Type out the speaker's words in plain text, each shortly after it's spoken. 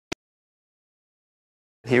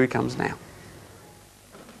Here he comes now.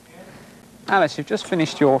 Alice, you've just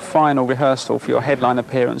finished your final rehearsal for your headline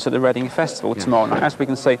appearance at the Reading Festival tomorrow night. As we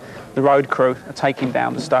can see, the road crew are taking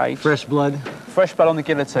down the stage. Fresh blood. Fresh blood on the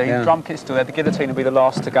guillotine. Yeah. Drum kit's still there. The guillotine will be the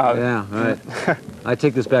last to go. Yeah, right. I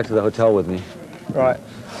take this back to the hotel with me. Right.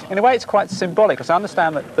 In a way, it's quite symbolic, because I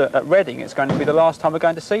understand that at Reading it's going to be the last time we're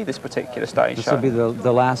going to see this particular stage show. This will be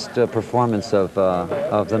the last performance of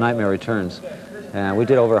The Nightmare Returns. And we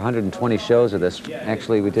did over 120 shows of this.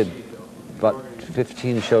 Actually, we did about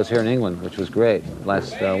 15 shows here in England, which was great,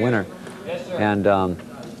 last winter. And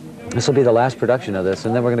this will be the last production of this,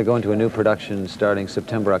 and then we're going to go into a new production starting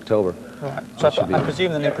September, October. Right. So I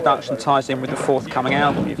presume the new production ties in with the forthcoming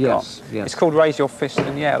album you've got. Yes. It's called Raise Your Fist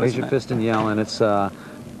and Yell, Raise Your Fist and Yell, and it's,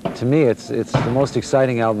 to me, it's the most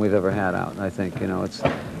exciting album we've ever had out, I think. You know,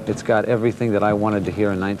 it's got everything that I wanted to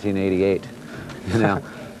hear in 1988, you know.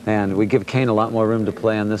 And we give Kane a lot more room to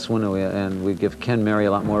play on this one, and we give Ken Mary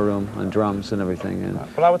a lot more room on drums and everything. And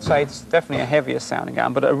well, I would say it's definitely a heavier sounding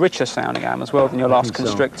album, but a richer sounding album as well than your last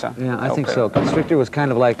Constrictor. So. Yeah, I think so. Constrictor was kind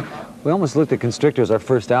of like, we almost looked at Constrictor as our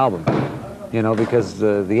first album, you know, because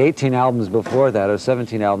the 18 albums before that, or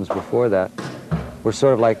 17 albums before that, were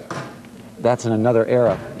sort of like, that's in another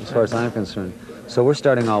era, as far as I'm concerned. So we're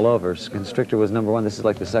starting all over. Constrictor was #1. This is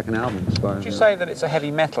like the second album, as far as... Would you say that it's a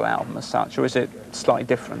heavy metal album as such, or is it slightly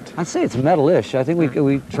different? I'd say it's metal-ish. I think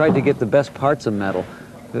we tried to get the best parts of metal.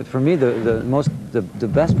 For me, the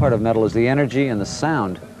best part of metal is the energy and the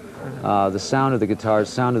sound of the guitars,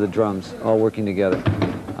 sound of the drums, all working together.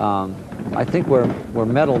 I think where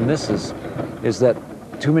metal misses is that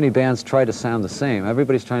too many bands try to sound the same.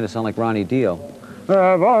 Everybody's trying to sound like Ronnie Dio.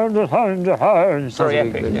 Very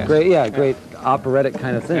epic, great, great operatic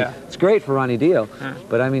kind of thing. Yeah. It's great for Ronnie Dio,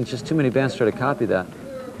 but I mean, just too many bands try to copy that.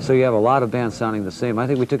 So you have a lot of bands sounding the same. I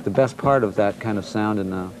think we took the best part of that kind of sound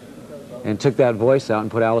and took that voice out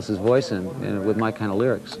and put Alice's voice in with my kind of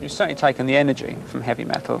lyrics. You've certainly taken the energy from heavy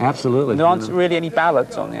metal. Absolutely. There aren't really any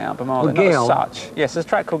ballads on the album, are there? Gale. Not as such. Yes, there's a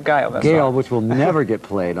track called Gale. That's Gale, right. which will never get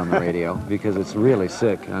played on the radio because it's really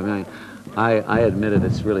sick. I mean, I admit it,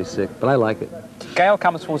 it's really sick, but I like it. Gale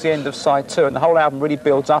comes towards the end of side 2, and the whole album really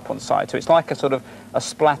builds up on side 2. It's like a sort of a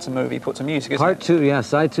splatter movie put to music, isn't it? Part 2, yeah,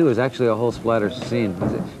 side 2 is actually a whole splatter scene.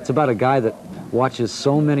 It's about a guy that watches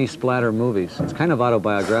so many splatter movies. It's kind of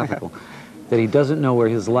autobiographical, that he doesn't know where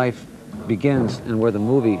his life begins and where the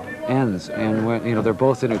movie ends, and where, you know, they're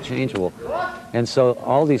both interchangeable. And so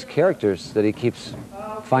all these characters that he keeps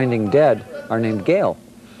finding dead are named Gale.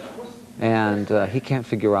 And he can't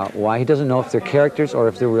figure out why. He doesn't know if they're characters or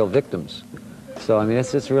if they're real victims. So, I mean,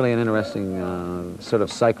 it's really an interesting sort of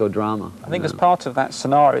psychodrama. I think as part of that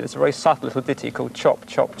scenario, there's a very subtle little ditty called Chop,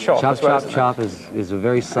 Chop, Chop. Chop, Chop, Chop is a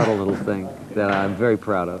very subtle little thing that I'm very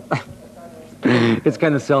proud of. It's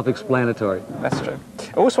kind of self-explanatory. That's true.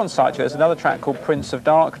 Also on side 2, there's another track called Prince of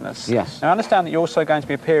Darkness. Yes. Now, I understand that you're also going to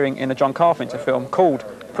be appearing in a John Carpenter film called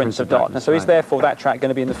Prince of Darkness. So is therefore that track going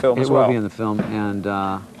to be in the film as well? It will be in the film, and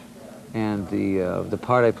the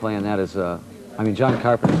part I play in that is... I mean, John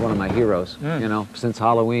Carpenter is one of my heroes, you know, since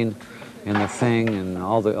Halloween and The Thing and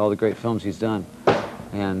all the great films he's done.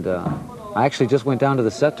 And I actually just went down to the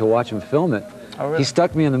set to watch him film it. Oh, really? He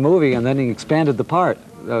stuck me in the movie, and then he expanded the part,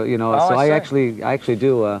 you know, so I actually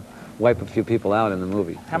do wipe a few people out in the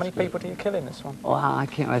movie. How many people do you kill in this one? Well,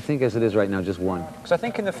 I think as it is right now, just one. Because I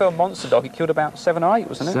think in the film Monster Dog, he killed about 7 or 8,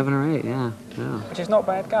 wasn't it? 7 or 8, yeah. Which is not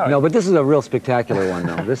bad going. No, but this is a real spectacular one,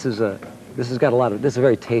 though. This is got a lot of, this is a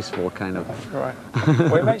very tasteful kind of... Right.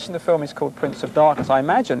 Well, you mentioned the film is called Prince of Darkness. I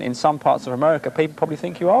imagine in some parts of America, people probably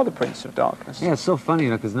think you are the Prince of Darkness. Yeah, it's so funny, you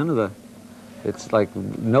know, because it's like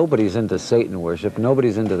nobody's into Satan worship.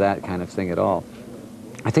 Nobody's into that kind of thing at all.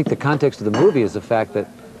 I think the context of the movie is the fact that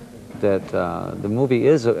the movie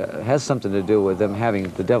has something to do with them having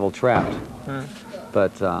the devil trapped.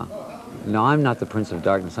 But no, I'm not the Prince of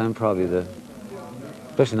Darkness. I'm probably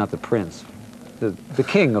especially not the Prince. The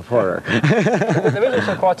king of horror. There is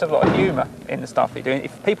also quite a lot of humour in the stuff you do.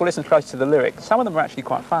 If people listen close to the lyrics, some of them are actually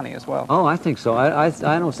quite funny as well. Oh, I think so. I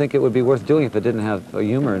don't think it would be worth doing if it didn't have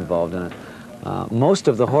humor involved in it. Most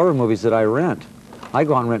of the horror movies that I rent, I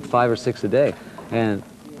go out and rent 5 or 6 a day, and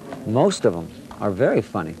most of them are very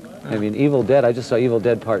funny. I mean, Evil Dead, I just saw Evil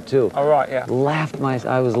Dead Part 2. Oh, right, yeah.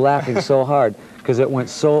 I was laughing so hard because it went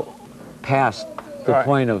so past the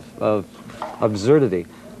point of absurdity.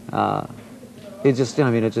 It just, I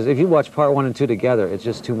mean, if you watch part 1 and 2 together, it's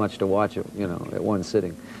just too much to watch it, you know, at one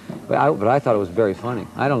sitting. But I thought it was very funny.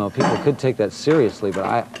 I don't know, people could take that seriously, but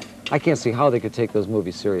I can't see how they could take those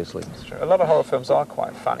movies seriously. That's true. A lot of horror films are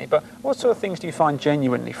quite funny, but what sort of things do you find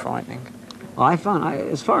genuinely frightening? Well,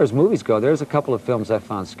 as far as movies go, there's a couple of films I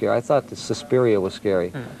found scary. I thought Suspiria was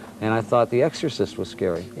scary, and I thought The Exorcist was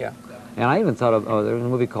scary. Yeah. And I even thought of, there was a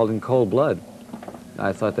movie called In Cold Blood.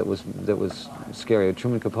 I thought that was scary.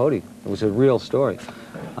 Truman Capote. It was a real story.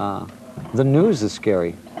 The News is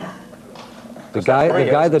scary. The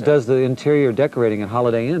guy that does the interior decorating at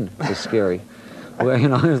Holiday Inn is scary. Well, you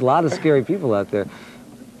know, there's a lot of scary people out there.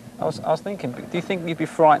 I was thinking, do you think you'd be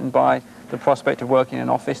frightened by the prospect of working in an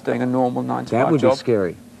office doing a normal 9 to 5 job? That would be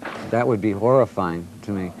scary. That would be horrifying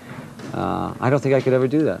to me. I don't think I could ever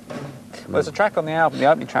do that. Well, there's a track on the album, the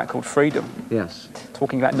opening track called Freedom. Yes.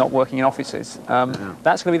 Talking about not working in offices.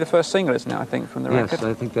 That's going to be the first single, isn't it, I think, from the record? Yes,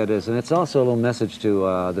 I think that is. And it's also a little message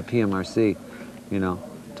to the PMRC, you know,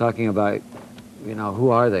 talking about, you know, who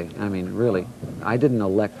are they? I mean, really, I didn't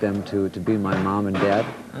elect them to be my mom and dad.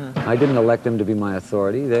 I didn't elect them to be my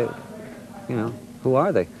authority. They, you know, who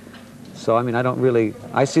are they? So, I mean,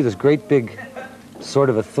 I see this great big sort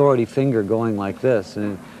of authority finger going like this.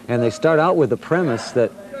 And they start out with the premise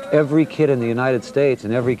that every kid in the United States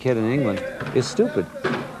and every kid in England is stupid.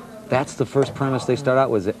 That's the first premise they start out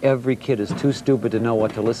with, that every kid is too stupid to know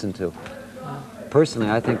what to listen to. Personally,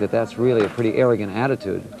 I think that that's really a pretty arrogant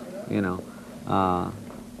attitude, you know.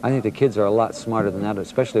 I think the kids are a lot smarter than that,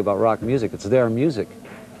 especially about rock music. It's their music.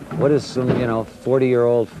 What does some, you know,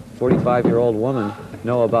 40-year-old, 45-year-old woman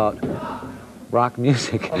know about rock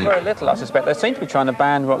music? Well, very little, I suspect. They seem to be trying to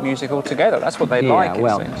ban rock music altogether. That's what they like,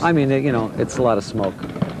 well, it seems. I mean, you know, it's a lot of smoke.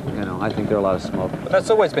 You know, I think there are a lot of smoke. But that's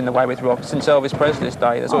always been the way with rock. Since Elvis Presley's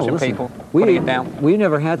day, there's always been people putting it down. We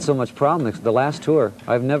never had so much problem. The last tour,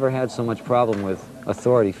 I've never had so much problem with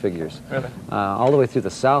authority figures. Really? All the way through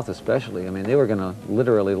the South especially. I mean, they were going to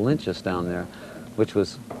literally lynch us down there, which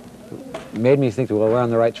made me think, well, we're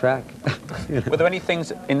on the right track. You know? Were there any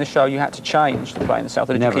things in the show you had to change to play in the South,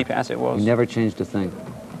 or did you keep it as it was? We never changed a thing.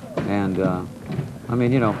 And, I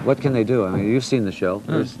mean, you know, what can they do? I mean, you've seen the show.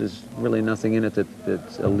 There's really nothing in it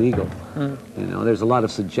that's illegal. You know, there's a lot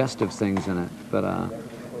of suggestive things in it, but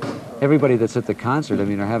everybody that's at the concert, I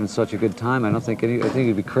mean, are having such a good time. I think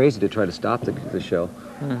it'd be crazy to try to stop the show.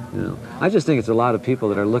 You know, I just think it's a lot of people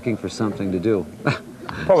that are looking for something to do.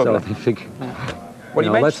 Probably. So they figure, well,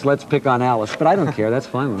 you know, let's pick on Alice, but I don't care. That's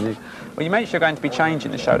fine with me. Well, you mentioned you're going to be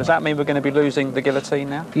changing the show. Does that mean we're going to be losing the guillotine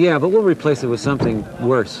now? Yeah, but we'll replace it with something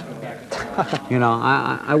worse. You know,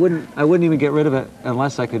 I wouldn't even get rid of it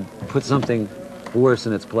unless I could put something worse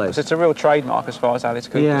in its place. It's a real trademark as far as Alice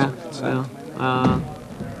Cooper. Yeah. So.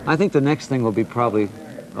 I think the next thing will be probably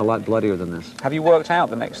a lot bloodier than this. Have you worked out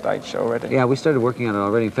the next stage show already? Yeah, we started working on it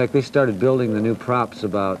already. In fact, they started building the new props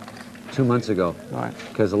about 2 months ago. Right.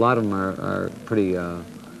 Because a lot of them are pretty,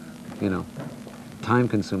 you know,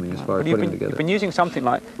 time-consuming as far as putting them together. You've been using something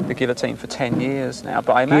like the guillotine for 10 years now,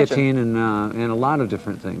 but I imagine... Guillotine and a lot of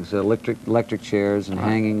different things, electric chairs and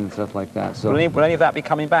hanging and stuff like that. So will any of that be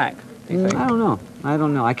coming back, do you think? I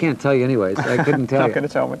don't know. I can't tell you anyways. I couldn't tell you. Not going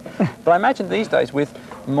to tell me. But I imagine these days, with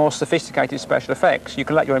more sophisticated special effects, you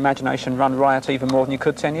can let your imagination run riot even more than you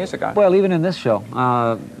could 10 years ago. Well, even in this show,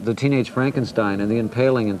 the Teenage Frankenstein and the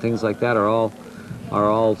Impaling and things like that are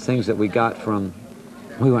all things that we got from...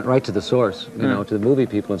 We went right to the source, you know, to the movie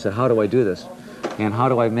people and said, how do I do this? And how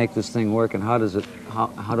do I make this thing work? And how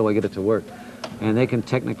do I get it to work? And they can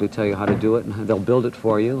technically tell you how to do it, and they'll build it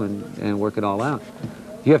for you and work it all out.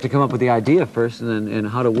 You have to come up with the idea first and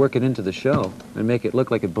how to work it into the show and make it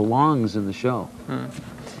look like it belongs in the show.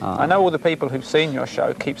 I know all the people who've seen your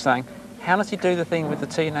show keep saying, how does he do the thing with the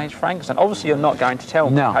Teenage Frankenstein? Obviously, you're not going to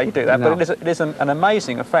tell me how you do that, but it is an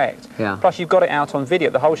amazing effect. Yeah. Plus, you've got it out on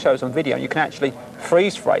video. The whole show's on video, and you can actually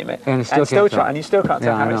freeze frame it, and you still can't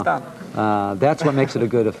tell how it's done. That's what makes it a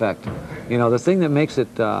good effect. You know, the thing that makes it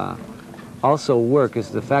also work is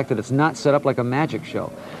the fact that it's not set up like a magic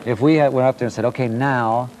show. If we went up there and said, okay,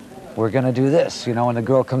 now we're going to do this, you know, and the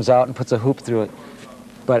girl comes out and puts a hoop through it.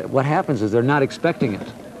 But what happens is they're not expecting it.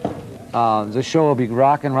 The show will be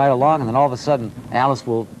rocking right along, and then all of a sudden, Alice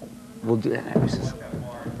will do that. And he says,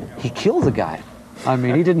 he killed the guy. I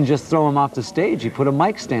mean, he didn't just throw him off the stage. He put a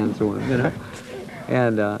mic stand through him, you know.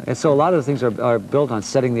 And so a lot of the things are built on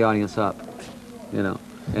setting the audience up, you know,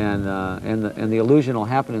 and the illusion will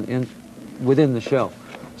happen within the show,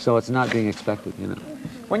 so it's not being expected, you know.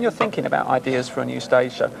 When you're thinking about ideas for a new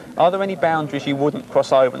stage show, are there any boundaries you wouldn't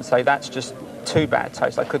cross over and say that's just too bad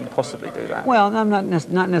taste, I couldn't possibly do that? Well, I'm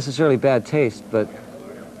not necessarily bad taste, but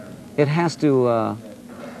it has to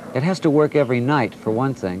work every night, for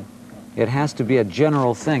one thing. It has to be a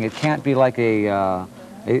general thing. It can't be like if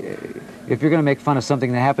you're going to make fun of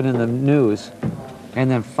something that happened in the news, and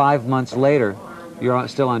then 5 months later you're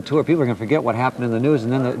still on tour, people are going to forget what happened in the news,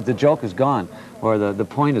 and then the joke is gone, or the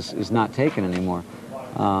point is not taken anymore.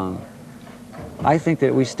 I think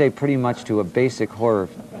that we stay pretty much to a basic horror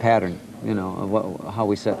pattern, you know, of how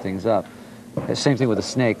we set things up. Same thing with the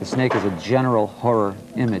snake. The snake is a general horror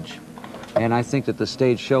image. And I think that the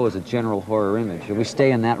stage show is a general horror image. And we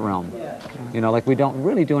stay in that realm. You know, like we don't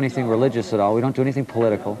really do anything religious at all. We don't do anything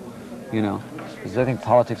political, you know, because I think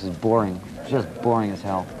politics is boring. It's just boring as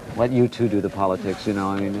hell. Let you two do the politics, you know.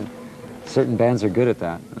 I mean, certain bands are good at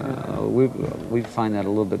that. We find that a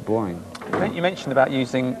little bit boring. You mentioned about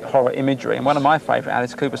using horror imagery, and one of my favourite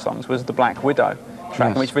Alice Cooper songs was The Black Widow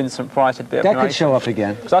track, in which Vincent Price had been. That could show up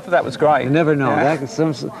again. Because I thought that was great. You never know. Yeah.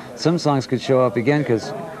 Some songs could show up again,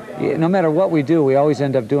 because no matter what we do, we always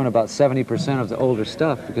end up doing about 70% of the older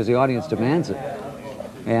stuff because the audience demands it.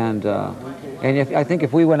 And I think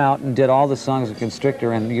if we went out and did all the songs of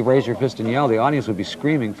Constrictor and You Raise Your Fist and Yell, the audience would be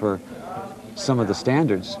screaming for some of the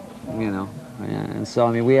standards, you know. And so,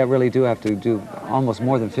 I mean, we really do have to do almost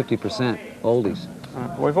more than 50% oldies.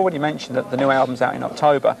 Well, we've already mentioned that the new album's out in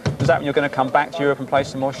October. Does that mean you're going to come back to Europe and play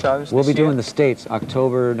some more shows? We'll be doing the States,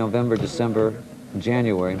 October, November, December,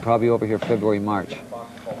 January, and probably over here February, March.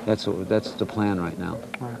 That's the plan right now.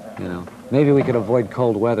 You know, maybe we could avoid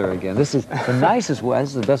cold weather again. This is the nicest weather.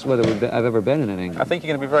 This is the best weather I've ever been in England. I think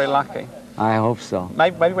you're going to be very lucky. I hope so.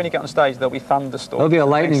 Maybe when you get on stage, there'll be thunderstorms. There'll be a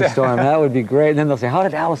lightning storm. That would be great. And then they'll say, "How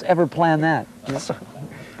did Alice ever plan that?"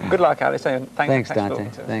 Good luck, Alice. Thanks, Dante.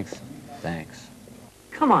 Thanks.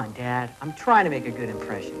 Come on, Dad. I'm trying to make a good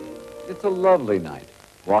impression. It's a lovely night.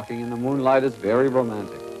 Walking in the moonlight is very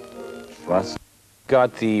romantic. Trust.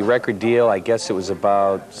 Got the record deal, I guess it was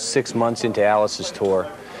about 6 months into Alice's tour.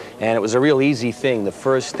 And it was a real easy thing. The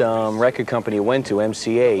first record company I went to,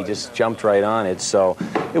 MCA, just jumped right on it. So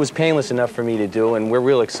it was painless enough for me to do, and we're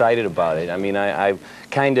real excited about it. I mean, I'm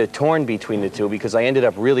kind of torn between the two because I ended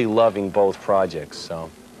up really loving both projects. So,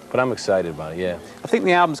 but I'm excited about it, yeah. I think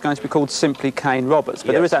the album's going to be called simply Kane Roberts,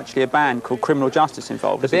 but there is actually a band called Criminal Justice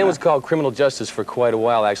involved. The band was called Criminal Justice for quite a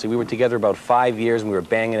while, actually. We were together about 5 years, and we were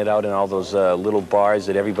banging it out in all those little bars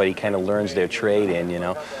that everybody kind of learns their trade in, you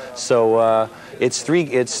know. So it's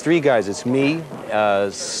three guys. It's me,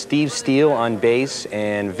 Steve Steele on bass,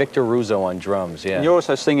 and Victor Russo on drums, yeah. And you're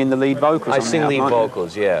also singing the lead vocals. I sing lead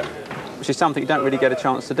vocals, yeah. Which is something you don't really get a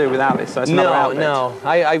chance to do with Alice, so it's another outlet.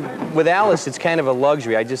 No. With Alice, it's kind of a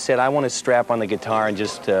luxury. I just said I want to strap on the guitar and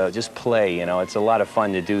just play, you know. It's a lot of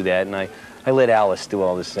fun to do that, and I let Alice do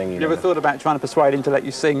all this singing. You ever thought about trying to persuade him to let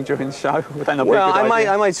you sing during the show? Would that not be a good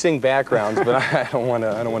idea? I might sing backgrounds, but I don't want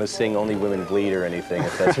to sing Only Women Bleed or anything,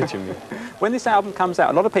 if that's what you mean. When this album comes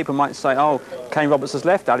out, a lot of people might say, "Oh, Kane Roberts has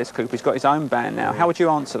left Alice Cooper. He's got his own band now." How would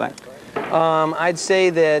you answer that? I'd say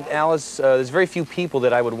that Alice, there's very few people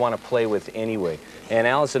that I would want to play with anyway. And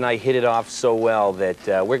Alice and I hit it off so well that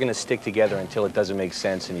we're going to stick together until it doesn't make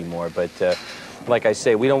sense anymore. But like I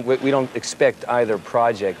say, we don't expect either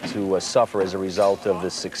project to suffer as a result of the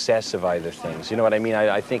success of either things. You know what I mean?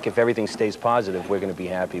 I think if everything stays positive, we're going to be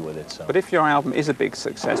happy with it. So. But if your album is a big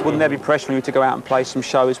success, wouldn't there be pressure on you to go out and play some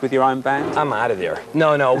shows with your own band? I'm out of there.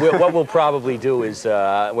 No. What we'll probably do is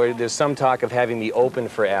there's some talk of having me open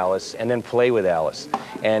for Alice and then play with Alice.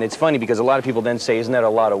 And it's funny because a lot of people then say, "Isn't that a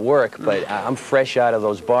lot of work?" But I'm fresh out of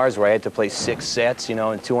those bars where I had to play 6 sets, you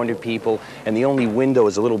know, and 200 people, and the only window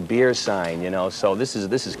is a little beer sign, you know. So this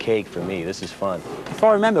is cake for me. This is fun. If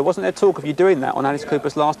I remember, wasn't there talk of you doing that on Alice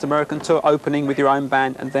Cooper's last American tour, opening with your own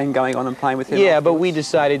band and then going on and playing with him? Yeah, afterwards? but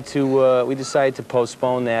we decided to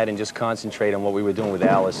postpone that and just concentrate on what we were doing with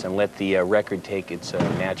Alice and let the record take its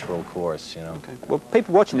natural course, you know. Okay. Well,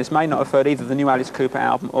 people watching this may not have heard either the new Alice Cooper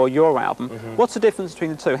album or your album. What's the difference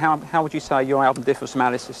between the two? How would you say your album differs from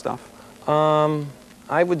Alice's stuff?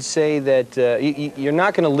 I would say that you're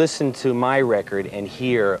not going to listen to my record and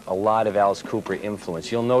hear a lot of Alice Cooper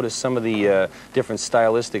influence. You'll notice some of the different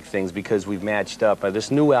stylistic things because we've matched up.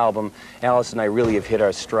 This new album, Alice and I really have hit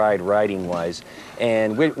our stride writing-wise,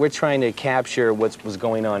 and we're trying to capture what was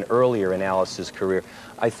going on earlier in Alice's career.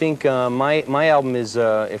 I think my album is,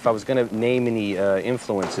 if I was going to name any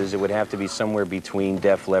influences, it would have to be somewhere between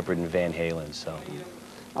Def Leppard and Van Halen. So,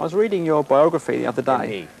 I was reading your biography the other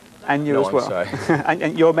day. And you as well.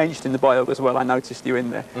 and you're mentioned in the bio as well. I noticed you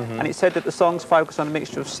in there. And it said that the songs focus on a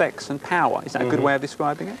mixture of sex and power. Is that a good way of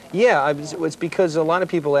describing it? Yeah, it's because a lot of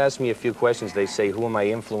people ask me a few questions. They say, who am I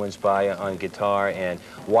influenced by on guitar, and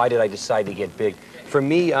why did I decide to get big? For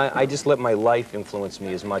me, I just let my life influence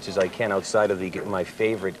me as much as I can outside of my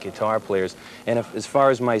favorite guitar players. And as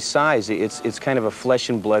far as my size, it's kind of a flesh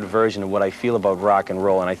and blood version of what I feel about rock and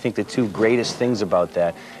roll. And I think the two greatest things about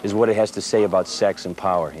that is what it has to say about sex and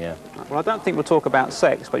power, yeah. yeah. Well, I don't think we'll talk about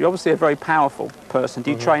sex, but you're obviously a very powerful person.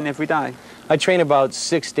 Do you train every day? I train about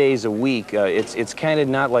 6 days a week. It's kind of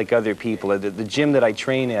not like other people. The gym that I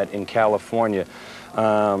train at in California,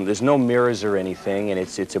 there's no mirrors or anything, and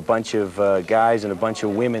it's a bunch of guys and a bunch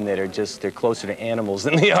of women that are they're closer to animals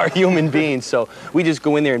than they are human beings. So we just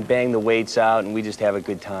go in there and bang the weights out, and we just have a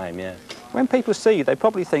good time, yeah. When people see you, they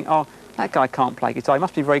probably think, oh, that guy can't play guitar. He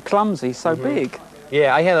must be very clumsy. He's so big.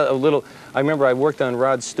 Yeah, I had a little, I remember I worked on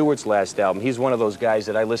Rod Stewart's last album. He's one of those guys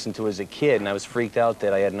that I listened to as a kid, and I was freaked out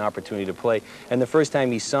that I had an opportunity to play. And the first time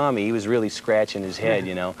he saw me, he was really scratching his head,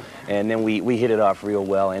 you know. And then we hit it off real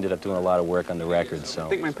well. I ended up doing a lot of work on the record, so. I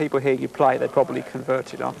think when people hear you play, they're probably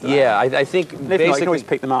converted after that. Yeah, I think and basically... you can always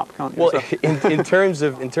pick them up, can't you? Well, in terms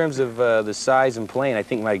of the size and playing, I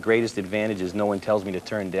think my greatest advantage is no one tells me to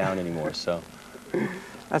turn down anymore, so.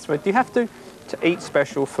 That's right. Do you have to eat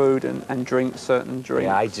special food and drink certain drinks?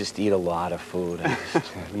 Yeah, I just eat a lot of food.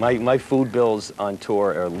 My food bills on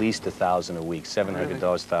tour are at least $1,000 a week, $700,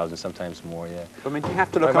 $1,000, sometimes more, yeah. I mean, do you have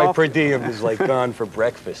to look my after... per diem is like gone for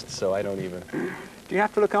breakfast, so I don't even... Do you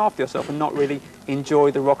have to look after yourself and not really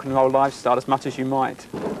enjoy the rock and roll lifestyle as much as you might?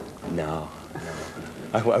 No.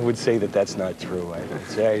 I would say that that's not true. I'd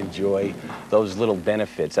say I enjoy those little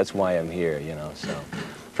benefits. That's why I'm here, you know, so.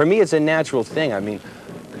 For me, it's a natural thing. I mean,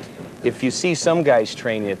 if you see some guys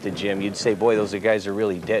training at the gym, you'd say, boy, those guys are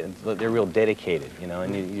really, they're real dedicated, you know,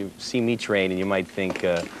 and you see me train and you might think,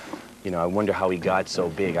 you know, I wonder how he got so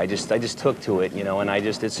big. I just took to it, you know, and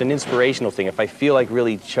it's an inspirational thing. If I feel like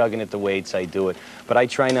really chugging at the weights, I do it. But I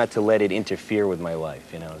try not to let it interfere with my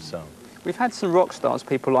life, you know, so. We've had some rock stars,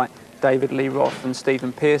 people like David Lee Roth and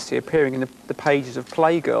Stephen Pearcy, appearing in the pages of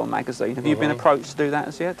Playgirl magazine. Have you been approached to do that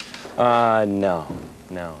as yet? No.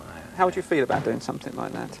 How would you feel about doing something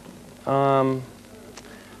like that?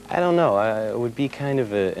 I don't know. It would be kind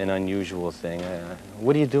of an unusual thing.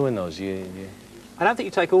 What do you do in those? I don't think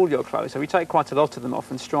you take all your clothes, so we take quite a lot of them off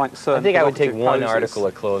and strike certain I think I would take one poses. article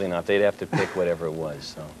of clothing off. They'd have to pick whatever it was,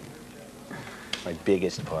 so. My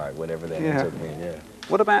biggest part, whatever that ends up being, yeah.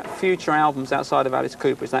 What about future albums outside of Alice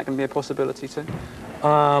Cooper? Is that going to be a possibility too?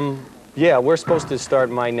 Yeah, we're supposed to start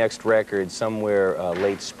my next record somewhere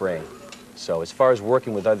late spring. So as far as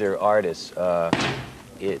working with other artists,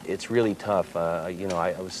 it's really tough. You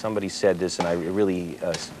know, somebody said this, and it really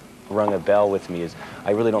rung a bell with me, is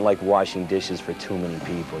I really don't like washing dishes for too many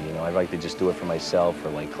people, you know. I like to just do it for myself or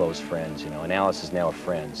like close friends, you know. And Alice is now a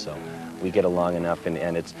friend, so we get along enough, and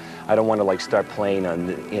I don't want to like start playing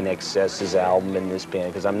on In Excess's album in this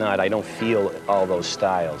band, because I don't feel all those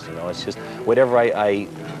styles, you know. It's just whatever I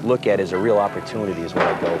look at as a real opportunity is what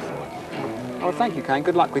I go for. Well, thank you, Kane.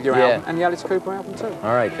 Good luck with your album and the Alice Cooper album too.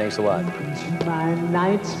 All right, thanks a lot. My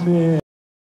nightmare.